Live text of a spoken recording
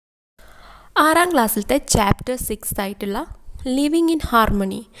ആറാം ക്ലാസ്സിലത്തെ ചാപ്റ്റർ 6 ആയിട്ടുള്ള living in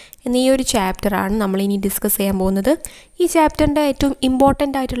harmony എന്ന ഈ ഒരു ചാപ്റ്ററാണ് നമ്മളിനി ഡിസ്കസ് ചെയ്യാൻ പോകുന്നത്. ഈ ചാപ്റ്ററിൻ്റെ ഏറ്റവും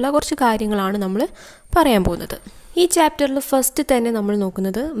ഇമ്പോർട്ടൻ്റ് ആയിട്ടുള്ള കുറച്ച് കാര്യങ്ങളാണ് നമ്മൾ പറയാൻ പോകുന്നത്. ഈ ചാപ്റ്ററിൽ ഫസ്റ്റ് തന്നെ നമ്മൾ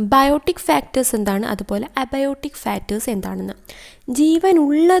നോക്കുന്നത് ബയോട്ടിക് ഫാക്ടേഴ്സ് എന്താണ്, അതുപോലെ അബയോട്ടിക് ഫാക്ടേഴ്സ് എന്താണെന്ന്. ജീവൻ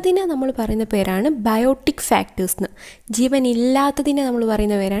ഉള്ളതിനെ നമ്മൾ പറയുന്ന പേരാണ് ബയോട്ടിക് ഫാക്ടേഴ്സ് എന്ന്, ജീവൻ ഇല്ലാത്തതിനെ നമ്മൾ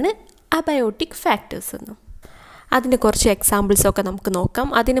പറയുന്ന പേരാണ് അബയോട്ടിക് ഫാക്ടേഴ്സ് എന്ന്. അതിൻ്റെ കുറച്ച് എക്സാമ്പിൾസൊക്കെ നമുക്ക് നോക്കാം.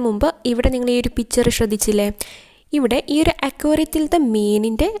 അതിനു മുമ്പ് ഇവിടെ നിങ്ങൾ ഈ ഒരു പിക്ചർ ശ്രദ്ധിച്ചില്ലേ, ഇവിടെ ഈ ഒരു അക്വേറിയത്തിലത്തെ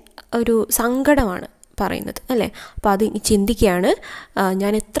മീനിൻ്റെ ഒരു സങ്കടമാണ് പറയുന്നത് അല്ലേ. അപ്പോൾ അത് ചിന്തിക്കുകയാണ്,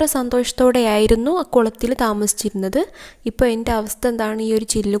 ഞാൻ എത്ര സന്തോഷത്തോടെയായിരുന്നു ആ കുളത്തിൽ താമസിച്ചിരുന്നത്, ഇപ്പോൾ എൻ്റെ അവസ്ഥ എന്താണ്, ഈ ഒരു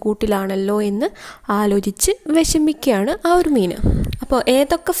ചില്ലുകൂട്ടിലാണല്ലോ എന്ന് ആലോചിച്ച് വിഷമിക്കുകയാണ് ആ ഒരു മീൻ. അപ്പോൾ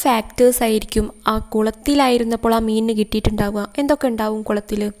ഏതൊക്കെ ഫാക്ടേഴ്സ് ആയിരിക്കും ആ കുളത്തിലായിരുന്നപ്പോൾ ആ മീനിന് കിട്ടിയിട്ടുണ്ടാവുക? എന്തൊക്കെ ഉണ്ടാവും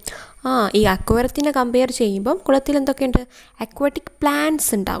കുളത്തിൽ? ഈ അക്വേറിയത്തിനെ കമ്പയർ ചെയ്യുമ്പം കുളത്തിൽ എന്തൊക്കെയുണ്ട്? അക്വാറ്റിക്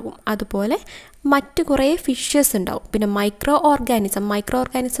പ്ലാന്റ്സ് ഉണ്ടാകും, അതുപോലെ മറ്റ് കുറേ ഫിഷസ് ഉണ്ടാവും, പിന്നെ മൈക്രോ ഓർഗാനിസം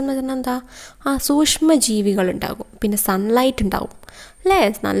എന്ന് പറഞ്ഞാൽ എന്താ, സൂക്ഷ്മജീവികളുണ്ടാകും, പിന്നെ സൺലൈറ്റ് ഉണ്ടാവും അല്ലേ,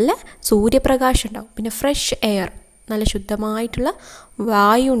 നല്ല സൂര്യപ്രകാശം ഉണ്ടാവും, പിന്നെ ഫ്രഷ് എയർ, നല്ല ശുദ്ധമായിട്ടുള്ള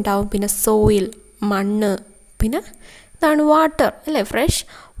വായു ഉണ്ടാവും, പിന്നെ സോയിൽ മണ്ണ്, പിന്നെ എന്താണ് വാട്ടർ അല്ലേ, ഫ്രഷ്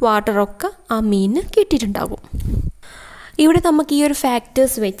വാട്ടറൊക്കെ ആ മീനിന് കിട്ടിയിട്ടുണ്ടാകും. ഇവിടെ നമുക്ക് ഈ ഒരു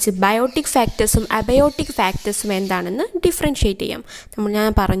ഫാക്ടേഴ്സ് വെച്ച് ബയോട്ടിക് ഫാക്ടേഴ്സും അബയോട്ടിക് ഫാക്ടേഴ്സും എന്താണെന്ന് ഡിഫറൻഷ്യേറ്റ് ചെയ്യാം. ഞാൻ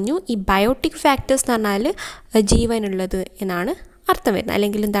പറഞ്ഞു, ഈ ബയോട്ടിക് ഫാക്ടേഴ്സ് എന്ന് പറഞ്ഞാൽ ജീവനുള്ളത് എന്നാണ് അർത്ഥം വരുന്നത്,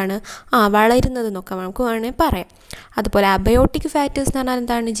 അല്ലെങ്കിൽ എന്താണ് വളരുന്നത് എന്നൊക്കെ നമുക്ക് വേണമെങ്കിൽ പറയാം. അതുപോലെ അബയോട്ടിക് ഫാക്ടേഴ്സ് എന്ന് പറഞ്ഞാൽ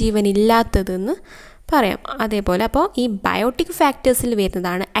എന്താണ്, ജീവനില്ലാത്തതെന്ന് പറയാം. അതേപോലെ അപ്പോൾ ഈ ബയോട്ടിക് ഫാക്ടേഴ്സിൽ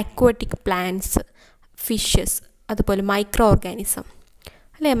വരുന്നതാണ് അക്വാറ്റിക് പ്ലാന്റ്സ്, ഫിഷസ്, അതുപോലെ മൈക്രോ ഓർഗാനിസം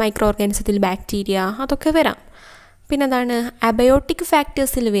അല്ലേ, മൈക്രോ ഓർഗാനിസത്തിൽ ബാക്ടീരിയ അതൊക്കെ വരാം. പിന്നെ എന്താണ് അബയോട്ടിക്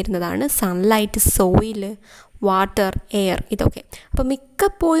ഫാക്ടേഴ്സിൽ വരുന്നതാണ് സൺലൈറ്റ്, സോയിൽ, വാട്ടർ, എയർ, ഇതൊക്കെ. അപ്പോൾ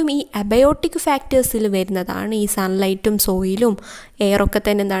മിക്കപ്പോഴും ഈ അബയോട്ടിക് ഫാക്ടേഴ്സിൽ വരുന്നതാണ് ഈ സൺലൈറ്റും സോയിലും എയറൊക്കെ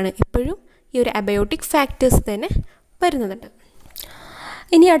തന്നെ എന്താണ് എപ്പോഴും ഈ ഒരു അബയോട്ടിക് ഫാക്ടേഴ്സ് തന്നെ വരുന്നുണ്ട്.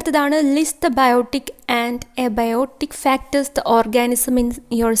 ഇനി അടുത്തതാണ് list the biotic and abiotic factors the organism in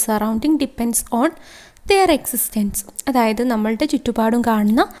your surrounding depends on their existence. അതായത് നമ്മളുടെ ചുറ്റുപാടും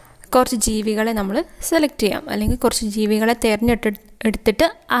കാണുന്ന കുറച്ച് ജീവികളെ നമ്മൾ സെലക്ട് ചെയ്യാം, അല്ലെങ്കിൽ കുറച്ച് ജീവികളെ തിരഞ്ഞെടുത്തിട്ട്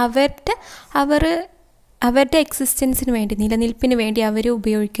അവരുടെ എക്സിസ്റ്റൻസിന് വേണ്ടി, നിലനിൽപ്പിന് വേണ്ടി അവർ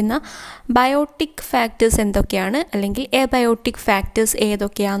ഉപയോഗിക്കുന്ന ബയോട്ടിക് ഫാക്ടേഴ്സ് എന്തൊക്കെയാണ്, അല്ലെങ്കിൽ എബയോട്ടിക് ഫാക്ടേഴ്സ്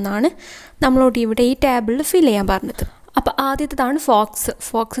ഏതൊക്കെയാണെന്നാണ് നമ്മളോട് ഇവിടെ ഈ ടേബിളിൽ ഫിൽ ചെയ്യാൻ പറഞ്ഞത്. അപ്പോൾ ആദ്യത്തേതാണ് ഫോക്സ്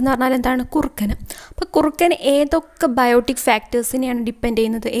എന്ന് പറഞ്ഞാൽ എന്താണ്, കുറുക്കന്. അപ്പോൾ കുറുക്കൻ ഏതൊക്കെ ബയോട്ടിക് ഫാക്ടേഴ്സിനെയാണ് ഡിപ്പെൻഡ്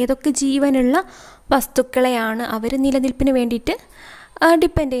ചെയ്യുന്നത്, ഏതൊക്കെ ജീവനുള്ള വസ്തുക്കളെയാണ് അവർ നിലനിൽപ്പിന് വേണ്ടിയിട്ട്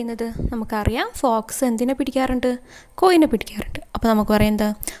ഡിപ്പെൻഡ് ചെയ്യുന്നത്? നമുക്കറിയാം, ഫോക്സ് എന്തിനെ പിടിക്കാറുണ്ട്, കോയിനെ പിടിക്കാറുണ്ട്. അപ്പോൾ നമുക്ക് പറയാം എന്താ,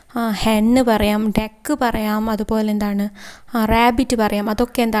 ഹെന്ന് പറയാം, ഡക്ക് പറയാം, അതുപോലെ എന്താണ് റാബിറ്റ് പറയാം.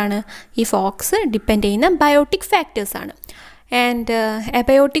 അതൊക്കെ എന്താണ് ഈ ഫോക്സ് ഡിപ്പെൻഡ് ചെയ്യുന്ന ബയോട്ടിക് ഫാക്ടേഴ്സാണ്. ആൻഡ്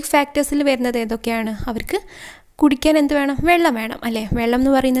എബയോട്ടിക് ഫാക്ടേഴ്സിൽ വരുന്നത് ഏതൊക്കെയാണ്? അവർക്ക് കുടിക്കാൻ എന്ത് വേണം? വെള്ളം വേണം അല്ലേ. വെള്ളം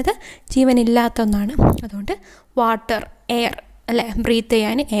എന്ന് പറയുന്നത് ജീവനില്ലാത്ത ഒന്നാണ്, അതുകൊണ്ട് വാട്ടർ, എയർ അല്ലേ, ബ്രീത്ത്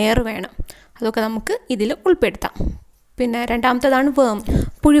ചെയ്യാൻ എയർ വേണം. അതൊക്കെ നമുക്ക് ഇതിൽ ഉൾപ്പെടുത്താം. പിന്നെ രണ്ടാമത്തേതാണ്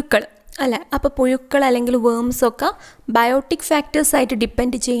പുഴുക്കൾ അല്ലേ. അപ്പോൾ പുഴുക്കൾ അല്ലെങ്കിൽ വേംസൊക്കെ ബയോട്ടിക് ഫാക്ടേഴ്സായിട്ട്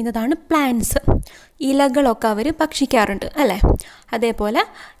ഡിപ്പെൻഡ് ചെയ്യുന്നതാണ് പ്ലാന്റ്സ്. ഇലകളൊക്കെ അവർ ഭക്ഷിക്കാറുണ്ട് അല്ലേ. അതേപോലെ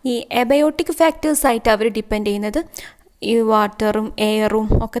ഈ എബയോട്ടിക് ഫാക്ടേഴ്സായിട്ട് അവർ ഡിപ്പെൻഡ് ചെയ്യുന്നത് ഈ വാട്ടറും എയറും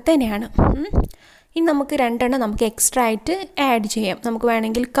ഒക്കെ തന്നെയാണ്. ഇനി നമുക്ക് രണ്ടെണ്ണം നമുക്ക് എക്സ്ട്രാ ആയിട്ട് ആഡ് ചെയ്യാം. നമുക്ക്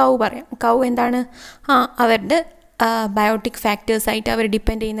വേണമെങ്കിൽ കൗ പറയാം. കൗ എന്താണ്, അവരുടെ ബയോട്ടിക് ഫാക്ടേഴ്സായിട്ട് അവർ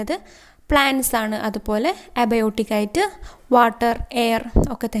ഡിപ്പെൻഡ് ചെയ്യുന്നത് പ്ലാന്റ്സ് ആണ്. അതുപോലെ അബയോട്ടിക്കായിട്ട് വാട്ടർ, എയർ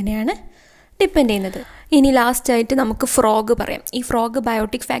ഒക്കെ തന്നെയാണ് ഡിപ്പെൻഡ് ചെയ്യുന്നത്. ഇനി ലാസ്റ്റായിട്ട് നമുക്ക് ഫ്രോഗ് പറയാം. ഈ ഫ്രോഗ്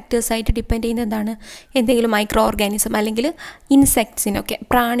ബയോട്ടിക് ഫാക്ടേഴ്സായിട്ട് ഡിപ്പെൻഡ് ചെയ്യുന്നത് എന്താണ്, എന്തെങ്കിലും മൈക്രോ ഓർഗാനിസം അല്ലെങ്കിൽ ഇൻസെക്ട്സിനൊക്കെ,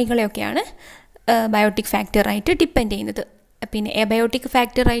 പ്രാണികളെയൊക്കെയാണ് ബയോട്ടിക് ഫാക്ടറായിട്ട് ഡിപ്പെൻഡ് ചെയ്യുന്നത്. പിന്നെ എബയോട്ടിക്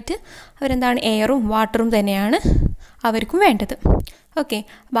ഫാക്ടറായിട്ട് അവരെന്താണ്, എയറും വാട്ടറും തന്നെയാണ് അവർക്കും വേണ്ടത്. ഓക്കെ,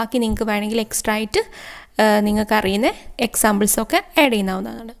 ബാക്കി നിങ്ങൾക്ക് വേണമെങ്കിൽ എക്സ്ട്രാ ആയിട്ട് നിങ്ങൾക്ക് അറിയുന്ന എക്സാമ്പിൾസൊക്കെ ആഡ്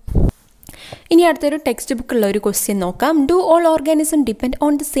ചെയ്യുന്നതാണ്. ഇനി അടുത്തൊരു ടെക്സ്റ്റ് ബുക്കുള്ള ഒരു ക്വസ്റ്റ്യൻ നോക്കാം. Do all organism depend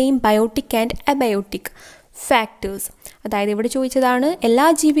on the same biotic and abiotic factors? അതായത് ഇവിടെ ചോദിച്ചതാണ്, എല്ലാ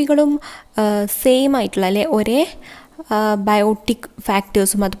ജീവികളും സെയിം ആയിട്ടുള്ള അല്ലെ ഒരേ ബയോട്ടിക്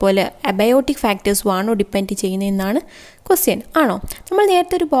ഫാക്ടേഴ്സും അതുപോലെ അബയോട്ടിക് ഫാക്ടേഴ്സും ആണോ ഡിപ്പെൻഡ് ചെയ്യുന്നതെന്നാണ് ക്വസ്റ്റ്യൻ. ആണോ? നമ്മൾ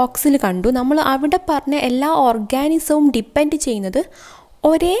നേരത്തെ ഒരു ബോക്സിൽ കണ്ടു, നമ്മൾ അവിടെ പറഞ്ഞ എല്ലാ ഓർഗാനിസവും ഡിപ്പെൻഡ് ചെയ്യുന്നത്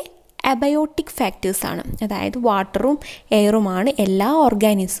ഒരേ അബയോട്ടിക് ഫാക്ടേഴ്സാണ്. അതായത് വാട്ടറും എയറുമാണ് എല്ലാ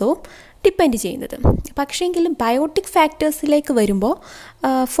ഓർഗാനിസവും ഡിപ്പെൻഡ് ചെയ്യുന്നത്. പക്ഷേങ്കിലും ബയോട്ടിക് ഫാക്ടേഴ്സിലേക്ക് വരുമ്പോൾ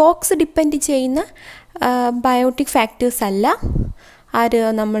ഫോക്സ് ഡിപ്പെൻഡ് ചെയ്യുന്ന ബയോട്ടിക് ഫാക്ടേഴ്സ് അല്ല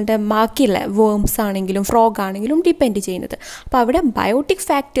നമ്മളുടെ ബാക്കിയുള്ള വേംസ് ആണെങ്കിലും ഫ്രോഗ് ആണെങ്കിലും ഡിപ്പെൻഡ് ചെയ്യുന്നത്. അപ്പോൾ അവിടെ ബയോട്ടിക്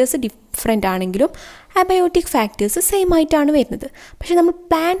ഫാക്ടേഴ്സ് ഡിഫറെൻ്റ് ആണെങ്കിലും അബയോട്ടിക് ഫാക്ടേഴ്സ് സെയിം ആയിട്ടാണ് വരുന്നത്. പക്ഷേ നമ്മൾ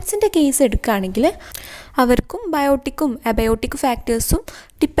പ്ലാന്റ്സിൻ്റെ കേസ് എടുക്കുകയാണെങ്കിൽ അവർക്കും ബയോട്ടിക്കും അബയോട്ടിക് ഫാക്ടേഴ്സും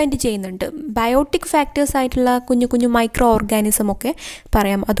ഡിപ്പെൻഡ് ചെയ്യുന്നുണ്ട്. ബയോട്ടിക് ഫാക്ടേഴ്സ് ആയിട്ടുള്ള കുഞ്ഞു കുഞ്ഞു മൈക്രോ ഓർഗാനിസം ഒക്കെ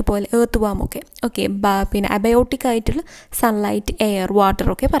പറയാം, അതുപോലെ എർത്ത് വാം ഒക്കെ. ഓക്കെ, പിന്നെ അബയോട്ടിക് ആയിട്ടുള്ള സൺലൈറ്റ്, എയർ, വാട്ടർ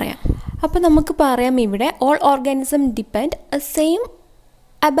ഒക്കെ പറയാം. അപ്പോൾ നമുക്ക് പറയാം ഇവിടെ all organism depend same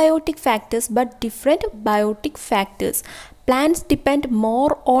abiotic factors but different biotic factors. Plants depend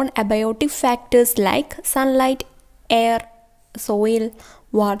more on abiotic factors like sunlight, air, soil,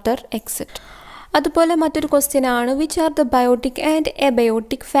 water, etc. അതുപോലെ മറ്റൊരു ക്വസ്റ്റ്യൻ ആണ്, which are the biotic and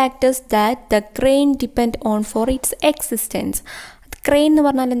abiotic factors that the crane depend on four it's existence. Crane എന്ന്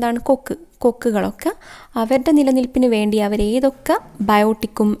പറഞ്ഞാൽ എന്താണ്? കൊക്കുകളൊക്കെ അവരുടെ നിലനിൽപ്പിന് വേണ്ടി അവരേതൊക്കെ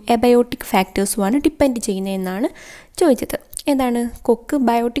ബയോട്ടിക്കും abiotic ഫാക്ടേഴ്സുമാണ് depend ചെയ്യുന്നതെന്നാണ് ചോദിച്ചത്. എന്താണ് കൊക്ക്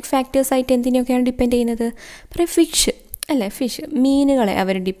ബയോട്ടിക് ഫാക്ടേഴ്സായിട്ട് എന്തിനൊക്കെയാണ് ഡിപ്പെൻഡ് ചെയ്യുന്നത്? ഫിഷ് അല്ലേ, ഫിഷ് മീനുകളെ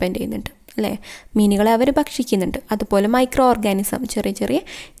അവർ ഡിപ്പെൻഡ് ചെയ്യുന്നുണ്ട് അല്ലേ, മീനുകളെ അവർ ഭക്ഷിക്കുന്നുണ്ട്. അതുപോലെ മൈക്രോ ഓർഗാനിസം ചെറിയ ചെറിയ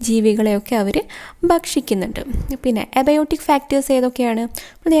ജീവികളെയൊക്കെ അവർ ഭക്ഷിക്കുന്നുണ്ട്. പിന്നെ എബയോട്ടിക് ഫാക്ടേഴ്സ് ഏതൊക്കെയാണ്?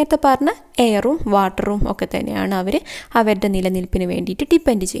 നേരത്തെ പറഞ്ഞ എയറും വാട്ടറും ഒക്കെ തന്നെയാണ് അവർ അവരുടെ നിലനിൽപ്പിന് വേണ്ടിയിട്ട്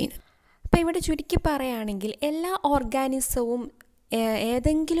ഡിപ്പെൻഡ് ചെയ്യുന്നത്. അപ്പോൾ ഇവിടെ ചുരുക്കി പറയുകയാണെങ്കിൽ എല്ലാ ഓർഗാനിസവും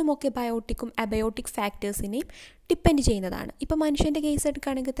ഏതെങ്കിലുമൊക്കെ ബയോട്ടിക്കും അബയോട്ടിക് ഫാക്ടേഴ്സിനെയും ഡിപ്പെൻഡ് ചെയ്യുന്നതാണ്. ഇപ്പോൾ മനുഷ്യൻ്റെ കേസ്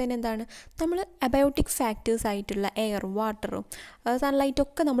എടുക്കുകയാണെങ്കിൽ തന്നെ എന്താണ്, നമ്മൾ അബയോട്ടിക് ഫാക്ടേഴ്സ് ആയിട്ടുള്ള എയറും വാട്ടറും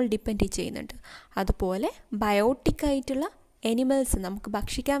സൺലൈറ്റൊക്കെ നമ്മൾ ഡിപ്പെൻഡ് ചെയ്യുന്നുണ്ട്. അതുപോലെ ബയോട്ടിക് ആയിട്ടുള്ള എനിമൽസ് നമുക്ക്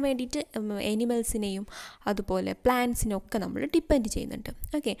ഭക്ഷിക്കാൻ വേണ്ടിയിട്ട് എനിമൽസിനെയും അതുപോലെ പ്ലാന്റ്സിനെയൊക്കെ നമ്മൾ ഡിപ്പെൻഡ് ചെയ്യുന്നുണ്ട്.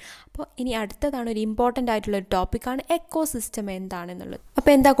 ഓക്കെ, അപ്പോൾ ഇനി അടുത്തതാണ് ഒരു ഇമ്പോർട്ടൻ്റ് ആയിട്ടുള്ളൊരു ടോപ്പിക്കാണ് എക്കോസിസ്റ്റം എന്താണെന്നുള്ളത്.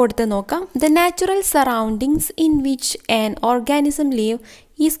 അപ്പോൾ എന്താ കൊടുത്ത് നോക്കാം. The natural surroundings in which an organism leave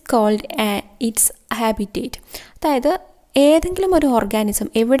is called it's habitat. അതായത് ഏതെങ്കിലും ഒരു ഓർഗാനിസം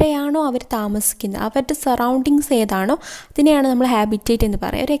എവിടെയാണോ അവർ താമസിക്കുന്നത്, അവരുടെ സറൗണ്ടിങ്സ് ഏതാണോ അതിനെയാണ് നമ്മൾ ഹാബിറ്റേറ്റ് എന്ന്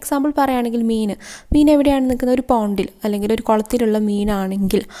പറയുക. ഒരു എക്സാമ്പിൾ പറയുകയാണെങ്കിൽ മീൻ എവിടെയാണ് നിൽക്കുന്നത്? ഒരു പോണ്ടിൽ അല്ലെങ്കിൽ ഒരു കുളത്തിലുള്ള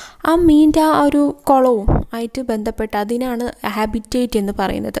മീനാണെങ്കിൽ ആ മീനിൻ്റെ ആ ഒരു കുളവും ആയിട്ട് ബന്ധപ്പെട്ട് അതിനാണ് ഹാബിറ്റേറ്റ് എന്ന്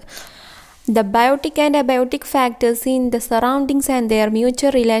പറയുന്നത്. The biotic and abiotic factors in the surroundings and their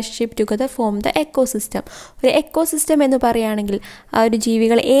mutual relationship together form the ecosystem. ഒരു എക്കോസിസ്റ്റം എന്ന് പറയുകയാണെങ്കിൽ ആ ഒരു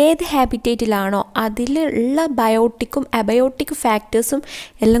ജീവികൾ ഏത് ഹാബിറ്റേറ്റിലാണോ അതിലുള്ള ബയോട്ടിക്കും അബയോട്ടിക് ഫാക്ടേഴ്സും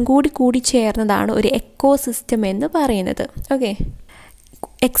എല്ലാം കൂടി ചേർന്നതാണ് ഒരു എക്കോസിസ്റ്റം എന്ന് പറയുന്നത്. ഓക്കെ,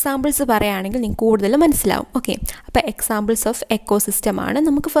 എക്സാമ്പിൾസ് പറയുകയാണെങ്കിൽ നിങ്ങൾക്ക് കൂടുതൽ മനസ്സിലാവും. ഓക്കെ, അപ്പോൾ എക്സാമ്പിൾസ് ഓഫ് എക്കോസിസ്റ്റമാണ്.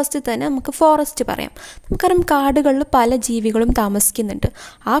 നമുക്ക് ഫസ്റ്റ് തന്നെ നമുക്ക് ഫോറസ്റ്റ് പറയാം. നമുക്കറിയാം കാടുകളിൽ പല ജീവികളും താമസിക്കുന്നുണ്ട്.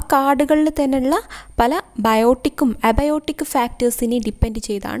 ആ കാടുകളിൽ തന്നെയുള്ള പല ബയോട്ടിക്കും അബയോട്ടിക് ഫാക്ടേഴ്സിനെ ഡിപ്പെൻഡ്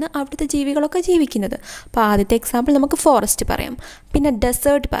ചെയ്താണ് അവിടുത്തെ ജീവികളൊക്കെ ജീവിക്കുന്നത്. അപ്പോൾ ആദ്യത്തെ എക്സാമ്പിൾ നമുക്ക് ഫോറസ്റ്റ് പറയാം. പിന്നെ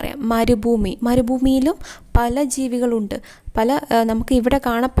ഡെസേർട്ട് പറയാം, മരുഭൂമിയിലും പല ജീവികളുണ്ട്. നമുക്ക് ഇവിടെ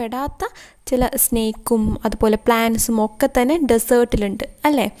കാണപ്പെടാത്ത ചില സ്നേക്കും അതുപോലെ പ്ലാന്റ്സും ഒക്കെ തന്നെ ഡെസേർട്ടിലുണ്ട്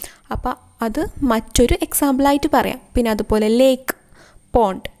അല്ലേ. അപ്പോൾ അത് മറ്റൊരു എക്സാമ്പിളായിട്ട് പറയാം. പിന്നെ അതുപോലെ ലേക്ക്,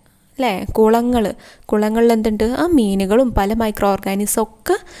 പോണ്ട് അല്ലേ, കുളങ്ങളിൽ എന്തുണ്ട്? ആ മീനുകളും പല മൈക്രോ ഓർഗാനിസം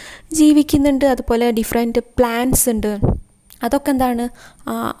ഒക്കെ ജീവിക്കുന്നുണ്ട്. അതുപോലെ ഡിഫറെൻറ്റ് പ്ലാന്റ്സ് ഉണ്ട്. അതൊക്കെ എന്താണ്?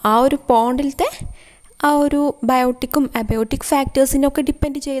 ആ ഒരു പോണ്ടിലത്തെ ആ ഒരു ബയോട്ടിക്കും അബയോട്ടിക് ഫാക്ടേഴ്സിനൊക്കെ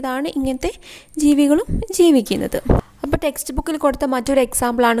ഡിപ്പെൻഡ് ചെയ്താണ് ഇങ്ങനത്തെ ജീവികളും ജീവിക്കുന്നത്. അപ്പോൾ ടെക്സ്റ്റ് ബുക്കിൽ കൊടുത്ത മറ്റൊരു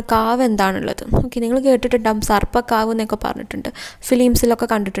എക്സാമ്പിളാണ് കാവ് എന്താണുള്ളത്. ഓക്കെ, നിങ്ങൾ കേട്ടിട്ടുണ്ടാകും സർപ്പക്കാവ് എന്നൊക്കെ പറഞ്ഞിട്ടുണ്ട്, ഫിലിംസിലൊക്കെ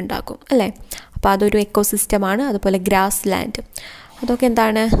കണ്ടിട്ടുണ്ടാകും അല്ലേ. അപ്പോൾ അതൊരു എക്കോസിസ്റ്റമാണ്. അതുപോലെ ഗ്രാസ് ലാൻഡ്, അതൊക്കെ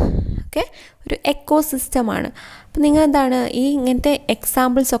എന്താണ്? ഒക്കെ ഒരു എക്കോസിസ്റ്റമാണ്. അപ്പോൾ നിങ്ങൾ എന്താണ് ഇങ്ങനത്തെ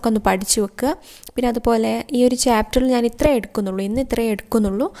എക്സാമ്പിൾസൊക്കെ ഒന്ന് പഠിച്ചു വെക്കുക. പിന്നെ അതുപോലെ ഈ ഒരു ചാപ്റ്ററിൽ ഞാൻ ഇന്ന് ഇത്രേ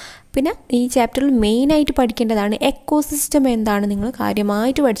എടുക്കുന്നുള്ളൂ. പിന്നെ ഈ ചാപ്റ്ററിൽ മെയിനായിട്ട് പഠിക്കേണ്ടതാണ് എക്കോസിസ്റ്റം എന്താണ്, നിങ്ങൾ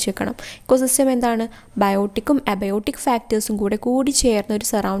കാര്യമായിട്ട് പഠിച്ചു വെക്കണം. എക്കോസിസ്റ്റം എന്താണ്? ബയോട്ടിക്കും അബയോട്ടിക് ഫാക്ടേഴ്സും കൂടി ചേർന്ന ഒരു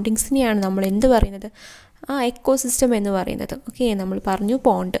സറൗണ്ടിങ്സിനെയാണ് നമ്മൾ എന്ത് പറയുന്നത്? എക്കോസിസ്റ്റം എന്ന് പറയുന്നത്. ഓക്കെ, നമ്മൾ പറഞ്ഞു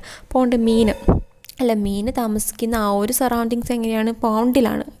പോണ്ട് മീൻ താമസിക്കുന്ന ആ ഒരു സറൗണ്ടിങ്സ് എങ്ങനെയാണ്?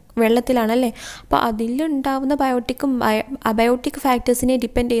 പോണ്ടിലാണ്, വെള്ളത്തിലാണല്ലേ. അപ്പോൾ അതിലുണ്ടാവുന്ന ബയോട്ടിക്കും അബയോട്ടിക് ഫാക്ടേഴ്സിനെ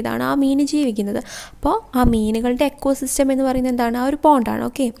ഡിപ്പെൻഡ് ചെയ്താണ് ആ മീൻ ജീവിക്കുന്നത്. അപ്പോൾ ആ മീനുകളുടെ എക്കോസിസ്റ്റം എന്ന് പറയുന്നത് എന്താണ്? ആ ഒരു പോണ്ടാണ്.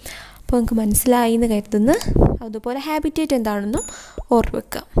 ഓക്കെ, അപ്പോൾ നിങ്ങൾക്ക് മനസ്സിലായി എന്ന് കരുതുന്നു. അതുപോലെ ഹാബിറ്റേറ്റ് എന്താണെന്നും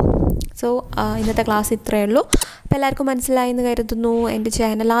ഓർമ്മിക്കുക. സോ ഇന്നത്തെ ക്ലാസ് ഇത്രയേ ഉള്ളൂ. അപ്പോൾ എല്ലാവർക്കും മനസ്സിലായി എന്ന് കരുതുന്നു. എൻ്റെ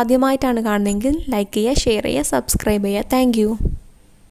ചാനൽ ആദ്യമായിട്ടാണ് കാണുന്നതെങ്കിൽ ലൈക്ക് ചെയ്യുക, ഷെയർ ചെയ്യുക, സബ്സ്ക്രൈബ് ചെയ്യുക. താങ്ക്